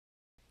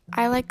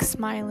I like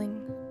smiling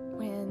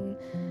when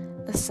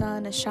the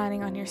sun is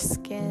shining on your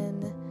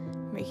skin,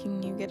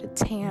 making you get a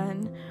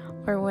tan,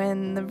 or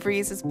when the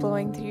breeze is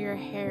blowing through your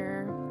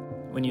hair.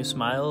 When you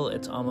smile,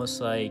 it's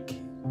almost like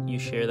you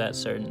share that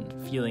certain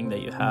feeling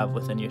that you have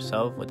within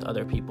yourself with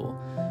other people.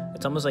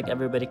 It's almost like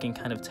everybody can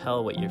kind of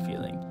tell what you're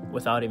feeling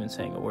without even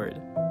saying a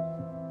word.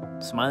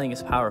 Smiling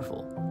is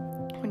powerful.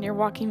 When you're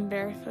walking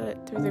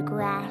barefoot through the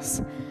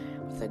grass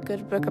with a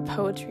good book of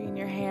poetry in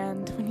your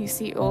hand, when you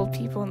see old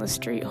people in the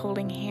street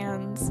holding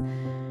hands,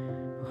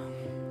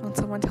 when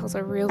someone tells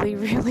a really,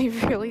 really,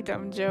 really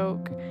dumb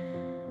joke.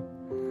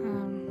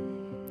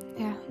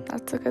 Yeah,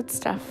 that's the good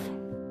stuff.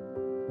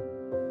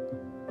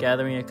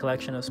 Gathering a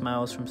collection of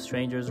smiles from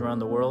strangers around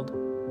the world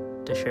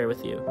to share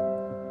with you.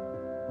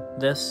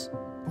 This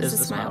is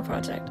the Smile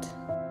Project.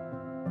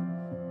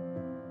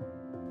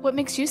 What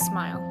makes you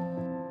smile?